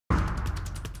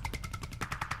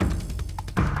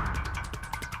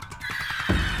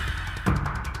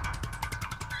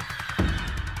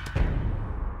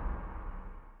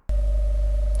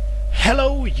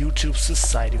Hello YouTube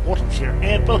Society, Wharton here,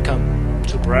 and welcome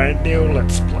to a brand new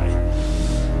Let's Play.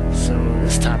 So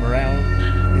this time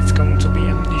around, it's going to be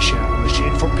Amnesia, a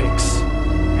machine for pigs.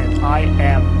 And I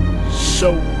am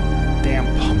so damn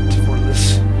pumped for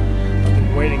this. I've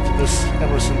been waiting for this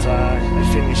ever since I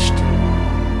finished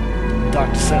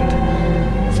Dark Descent.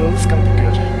 So this is gonna be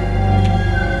good.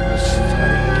 Let's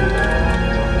have a look at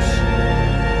drops.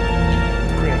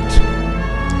 Great.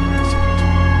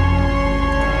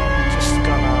 Just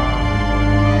gonna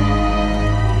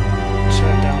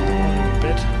turn down the volume a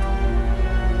bit.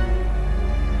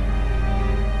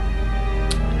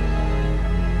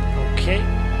 Okay.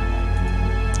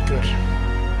 Good.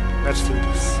 Let's do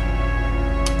this.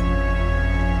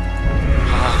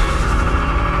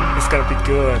 It's gonna be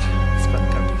good. It's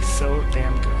gonna be so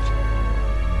damn good.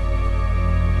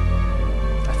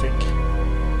 I think.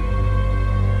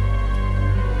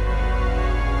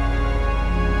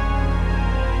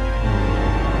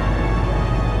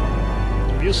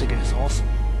 The music is awesome.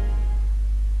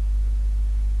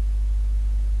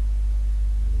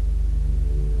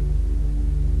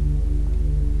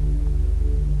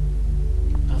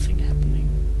 Nothing happening.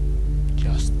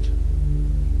 Just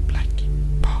black.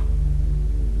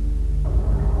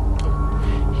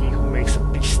 He who makes a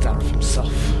beast out of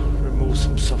himself removes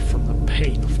himself from the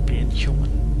pain of being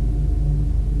human.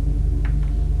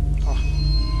 Oh,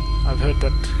 I've heard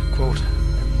that quote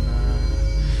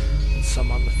in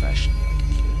some other fashion.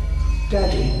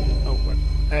 Daddy. Oh, what?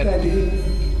 Daddy,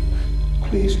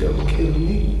 please don't kill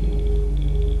me.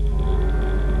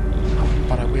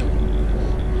 But I will.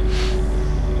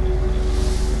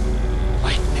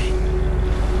 Lightning.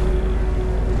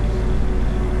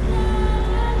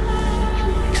 He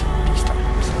makes a beast out of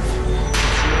himself.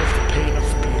 Feels the pain of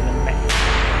being a man.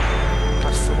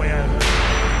 That's the way I heard it.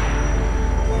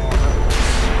 Oh, that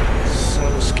was so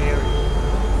scary.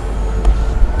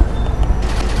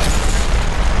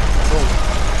 Oh.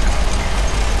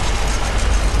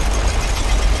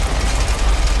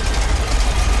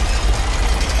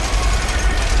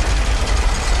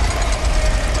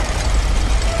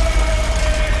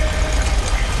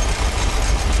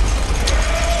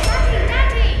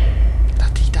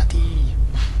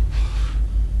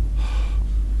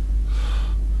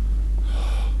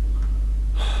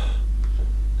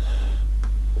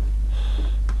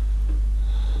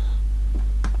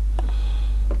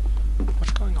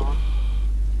 What's going on?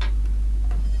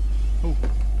 Oh.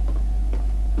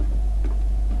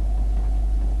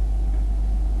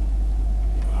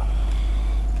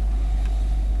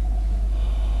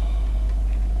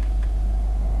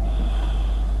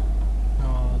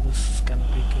 Oh, this is gonna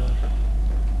be good.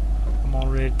 I'm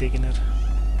already digging it.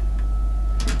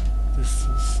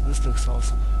 This looks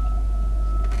awesome.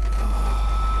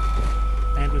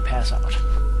 And we pass out.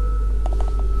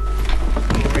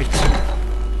 Great.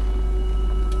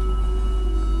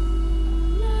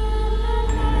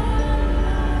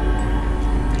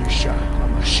 Amnesia, a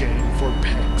machine for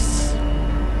pigs.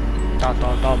 Da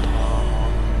da da da.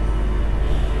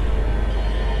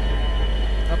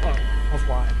 A bottle of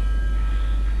wine.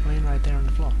 Laying right there on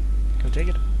the floor. Go take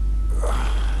it.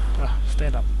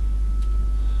 Stand up.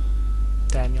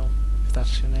 Daniel, if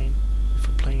that's your name. If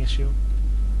we're playing as you.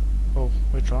 Oh,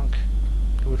 we're drunk.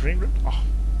 Did we drink? Oh,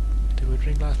 did we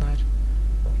drink last night?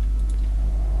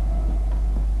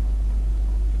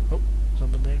 Oh,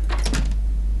 something there.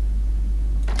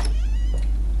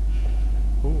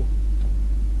 Ooh.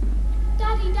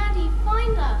 Daddy, Daddy,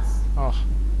 find us! Oh.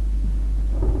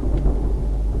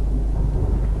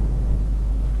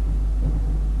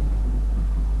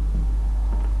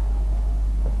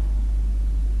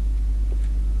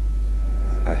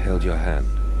 I held your hand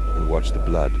and watched the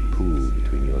blood pool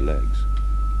between your legs.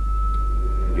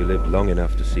 You lived long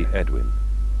enough to see Edwin,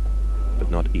 but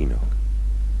not Enoch.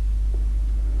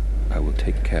 I will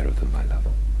take care of them, my love.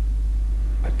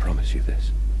 I promise you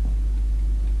this.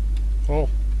 Oh.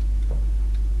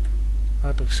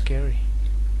 That looks scary.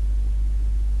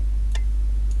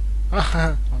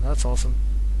 Oh, that's awesome.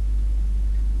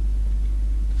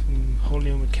 Some whole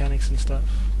new mechanics and stuff.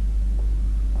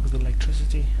 With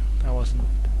electricity. That wasn't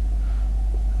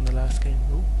in the last game.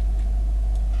 Ooh.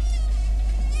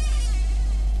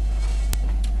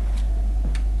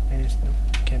 And no,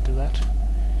 can't do that.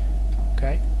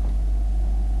 Okay.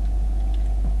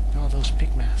 Oh, those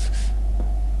pig masks.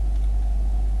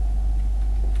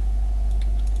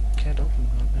 Can't open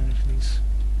any of these.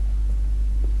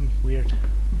 Weird.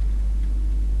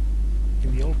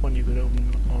 In the old one you could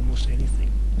open almost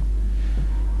anything.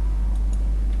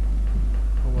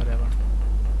 Or whatever.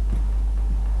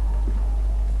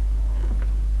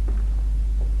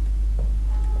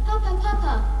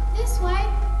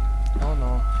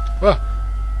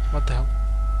 What the hell?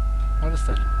 What is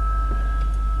that?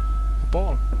 A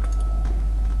ball.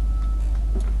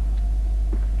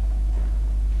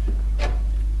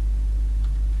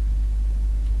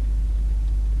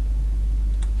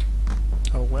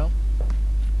 Oh well.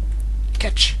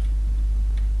 Catch!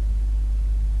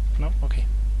 No? Okay.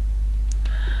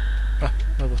 Ah,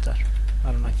 what was that?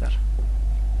 I don't like that.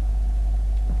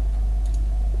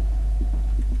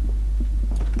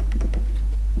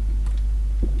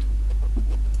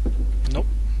 Nope.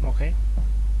 Okay.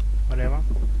 Whatever.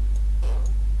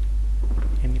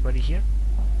 Anybody here?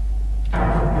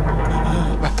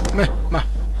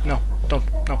 No, don't.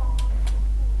 No.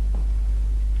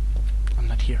 I'm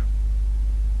not here.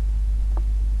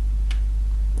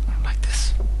 I don't like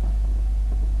this.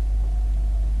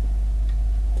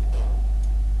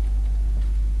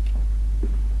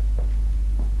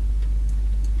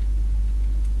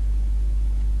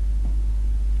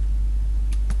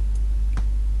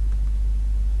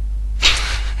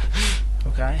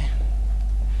 Okay.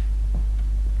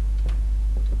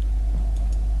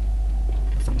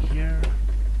 Nothing here.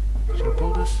 Should I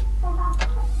pull this?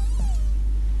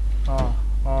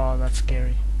 Oh, that's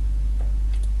scary.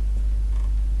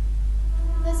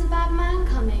 There's a bad man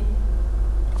coming.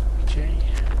 Okay.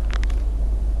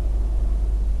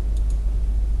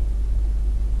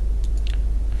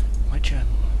 My journal.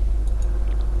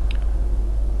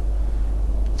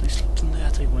 They slept in the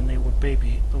attic when they were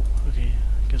baby. Oh, okay.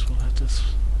 Guess we'll have this.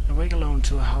 Awake alone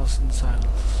to a house in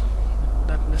silence.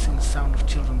 That missing sound of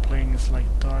children playing is like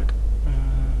dark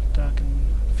and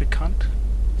vacant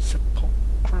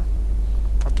sepulchre.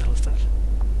 What the hell is that?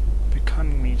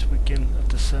 Beckoning me to begin a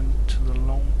descent to the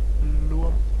lower.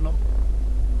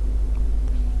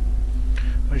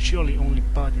 Where surely only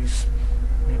bodies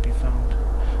may be found.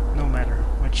 No matter,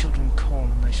 my children call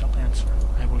and I shall answer.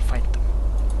 I will fight them.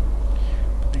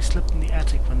 But they slept in the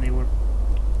attic when they were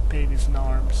babies in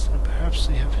arms, and perhaps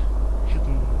they have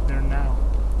hidden there now.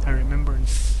 I remember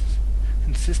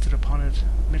insisted upon it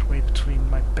midway between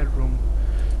my bedroom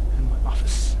and my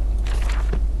office.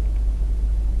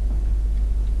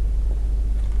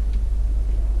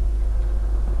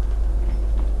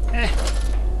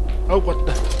 Oh,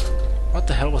 what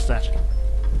the hell was that?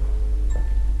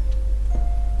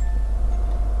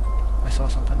 I saw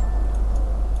something.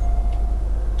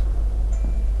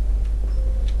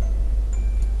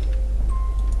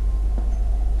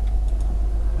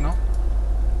 No?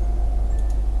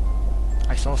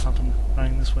 I saw something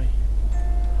running this way.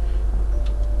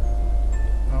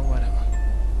 Oh, whatever.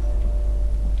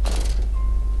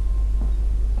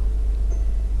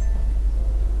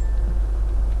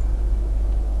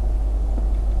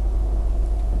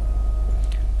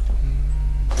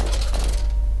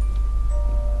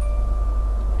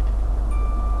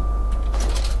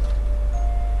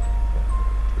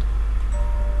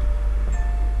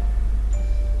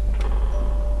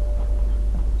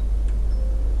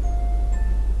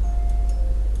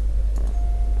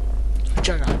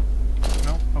 Jugger.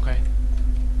 No? Okay.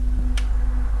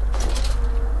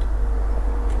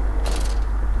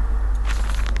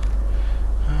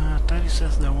 Daddy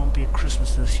says there won't be a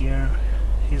Christmas this year.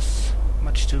 He's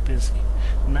much too busy.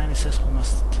 Nanny says we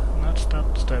must not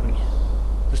stop disturbing.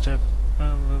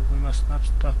 We must not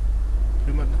stop.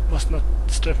 We must not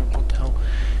disturb him. What the hell?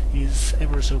 He's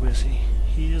ever so busy.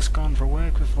 He is gone for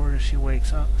work before she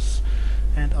wakes us,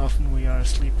 and often we are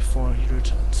asleep before he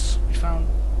returns. We found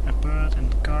a bird in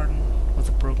the garden with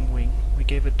a broken wing. We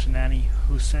gave it to Nanny,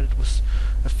 who said it was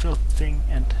a filthy thing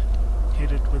and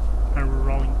hid it with a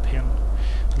rolling pin.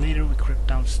 Later we crept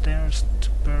downstairs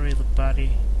to bury the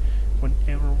body when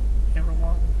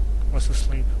everyone was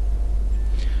asleep.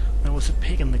 There was a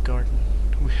pig in the garden.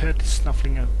 We heard it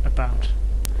snuffling about.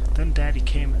 Then Daddy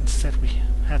came and said we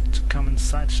had to come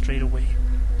inside straight away.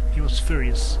 He was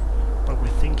furious, but we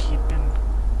think he'd been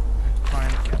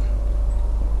crying again.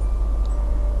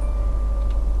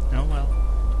 Oh well.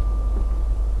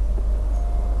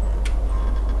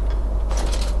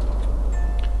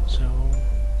 So,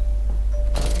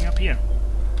 nothing up here.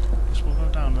 Guess we'll go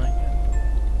down again.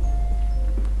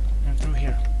 And through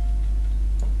here.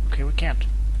 Okay, we can't.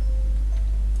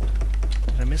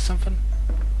 Did I miss something?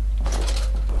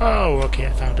 Oh, okay,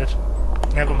 I found it.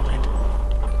 Never mind.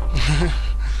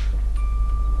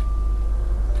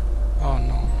 Oh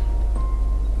no.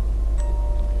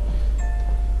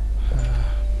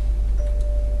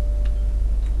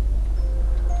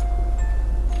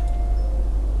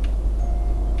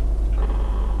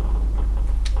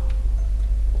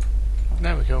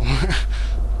 There we go.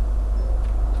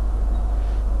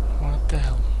 What the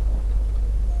hell?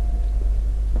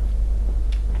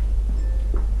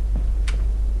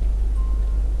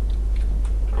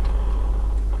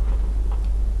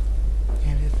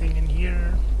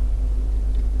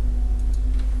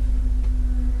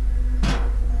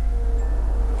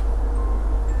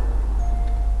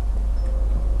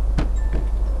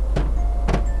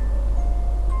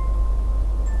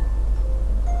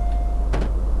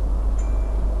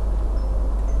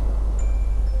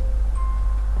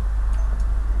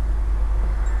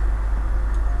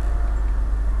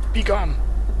 Be gone!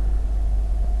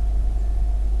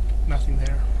 Nothing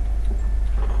there.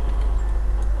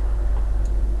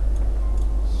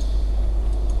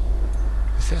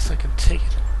 It says I can take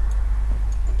it.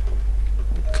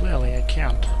 But clearly I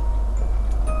can't.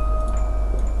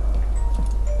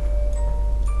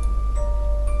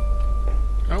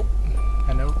 Oh,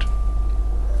 a note.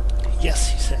 Yes,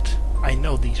 he said. I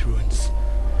know these ruins.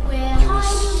 Where He are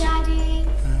was you, Daddy?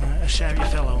 a shabby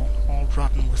fellow, all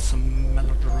rotten with some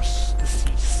malodorous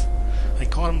disease. I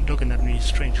caught him looking at me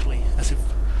strangely, as if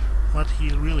what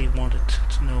he really wanted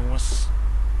to know was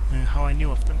how I knew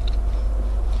of them.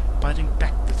 Biting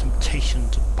back the temptation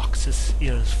to box his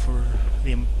ears for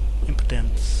the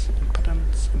impotence,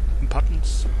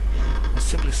 I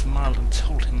simply smiled and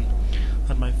told him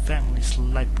that my family's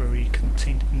library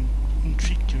contained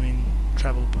intriguing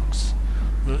travel books.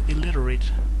 The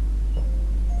illiterate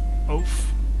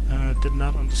oaf did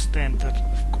not understand that,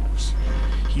 of course.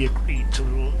 He agreed to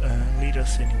lead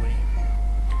us anyway.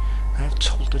 I have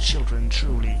told the children,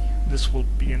 truly, this will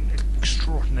be an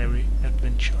extraordinary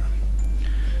adventure.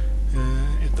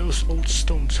 If those old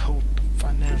stones hold the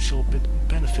financial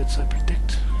benefits I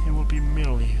predict, it will be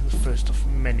merely the first of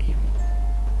many.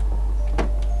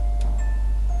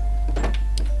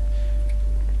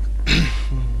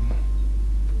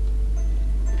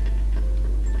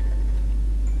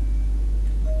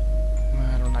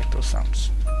 I don't like those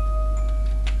sounds.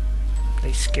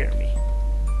 They scare me.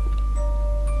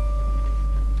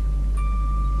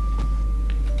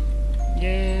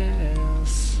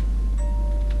 Yes.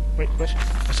 Wait, what?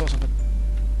 I saw something.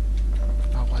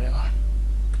 Oh, whatever.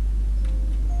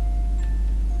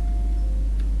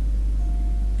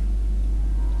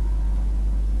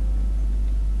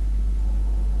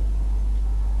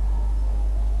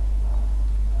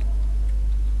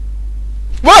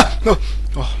 What? No.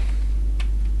 Oh.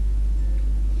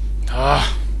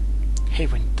 Ah.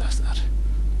 Hate when it does that.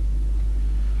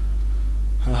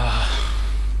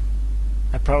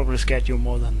 I probably scared you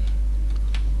more than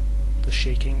the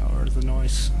shaking or the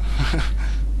noise.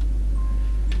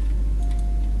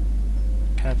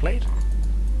 Can I play it?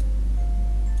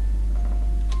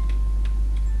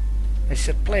 I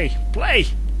said play! Play!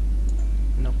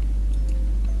 Nope.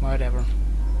 Whatever.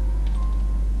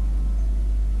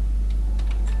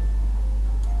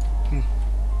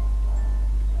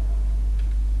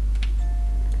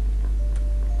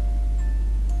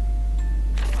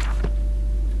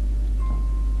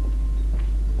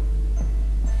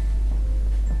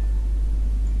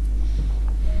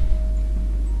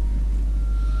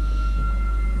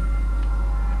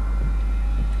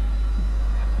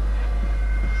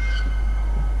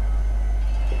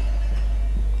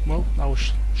 Well, that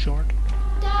was short.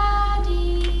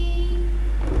 Daddy.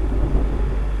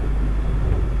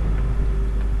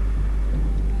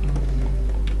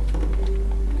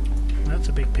 That's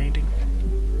a big painting.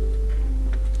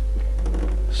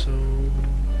 So,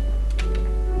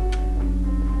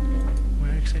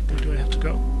 where exactly do I have to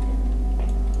go?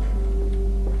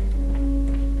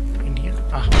 In here?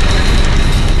 Ah.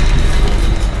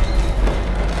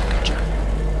 Gotcha.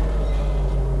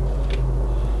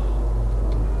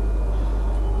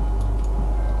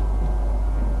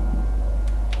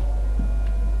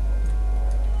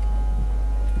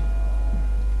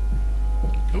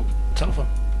 Oh, telephone.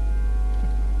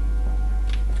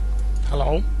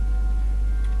 Hello?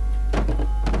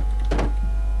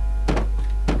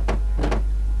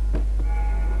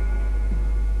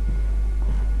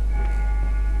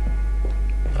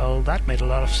 Well, that made a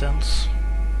lot of sense.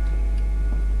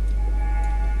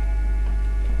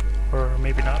 Or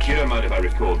maybe not. You don't mind if I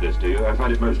record this, do you? I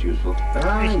find it most useful.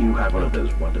 Ah, you have one of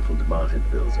those wonderful departed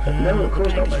bills. No, of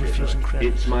course not, my dear. Refusing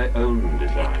credit. It's my own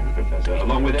design, Professor,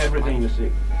 along with everything you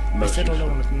see. I Most sit useful.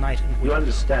 alone at night and You wait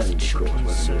understand, as of course, children's when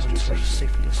the servants ministry are says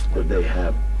safely asleep that they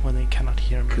have when they cannot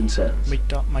hear me. concerns.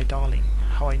 My darling,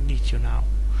 how I need you now.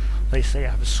 They say I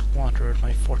have squandered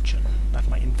my fortune, that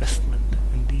my investment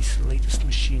in these latest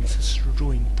machines has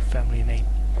ruined the family name.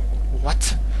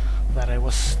 What? That I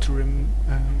was to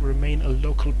remain a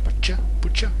local butcher?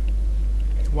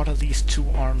 What are these two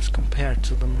arms compared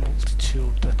to the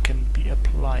multitude that can be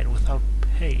applied without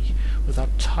pay,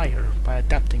 without tire, by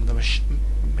adapting the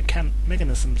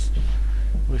mechanisms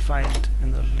we find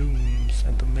in the looms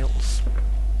and the mills?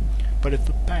 But if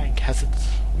the bank has its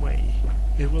way,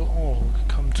 it will all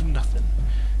come to nothing.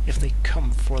 If they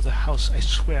come for the house, I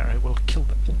swear I will kill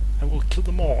them. I will kill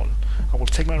them all. I will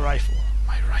take my rifle.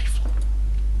 My rifle.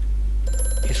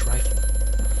 His rifle.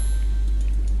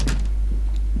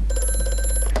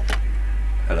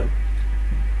 Hello?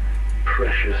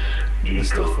 Precious The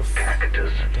stuff eagle of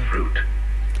cactus fruit.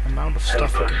 amount of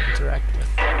stuff I can interact with.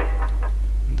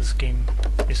 this game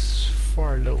is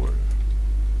far lower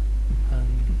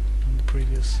than the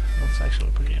previous. That's actually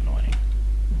pretty annoying.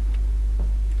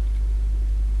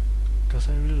 Because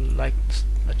I really liked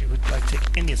that you could like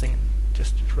take anything and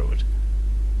just throw it.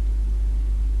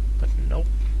 But nope.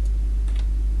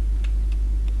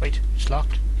 Wait, it's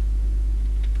locked.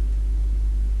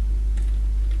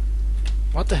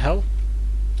 What the hell?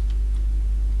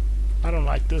 I don't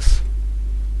like this.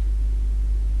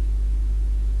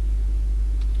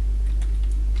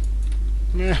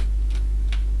 Meh.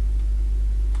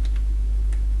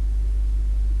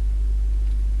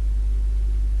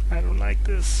 I don't like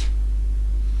this.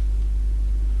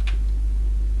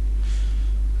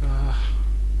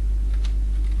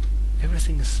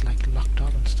 Everything is like locked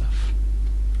up and stuff.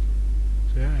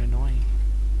 It's very annoying.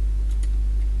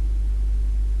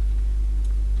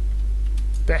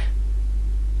 Bleh.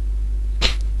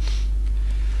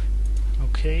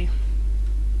 Okay.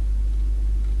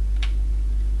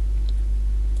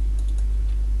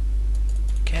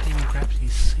 Can't even grab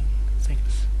these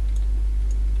things.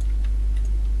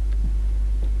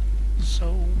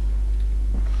 So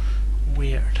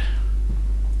weird.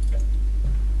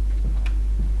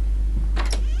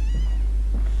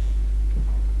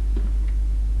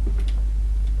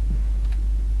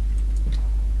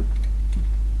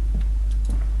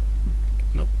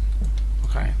 Nope.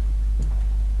 Okay.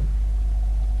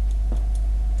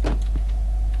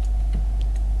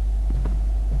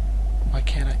 Why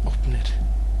can't I open it?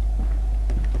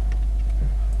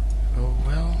 Oh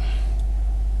well.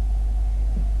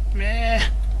 Meh.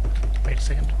 Wait a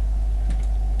second.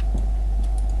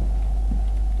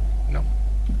 No.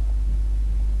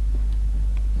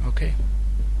 Okay.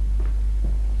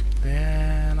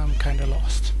 Then I'm kinda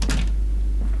lost.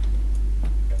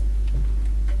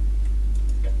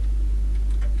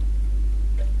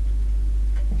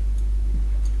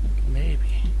 Maybe.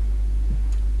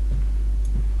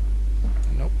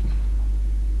 Nope.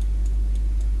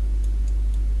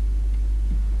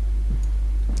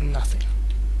 Nothing.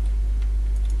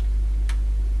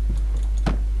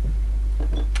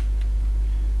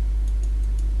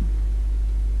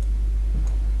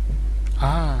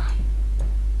 Ah.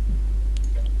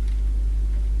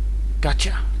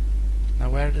 Gotcha. Now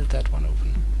where did that one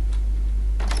open?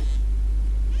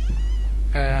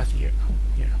 Here.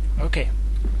 Here. Okay.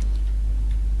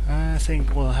 I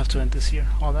think we'll have to end this here.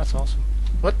 Oh, that's awesome.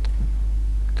 What?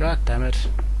 God damn it.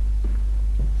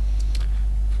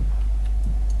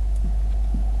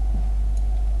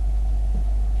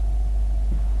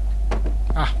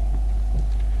 Ah.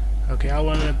 Okay, I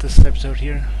will end this episode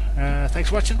here. Thanks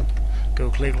for watching. Go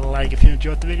click like if you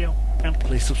enjoyed the video, and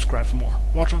please subscribe for more.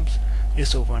 Watchums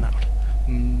is over and out.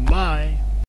 Bye.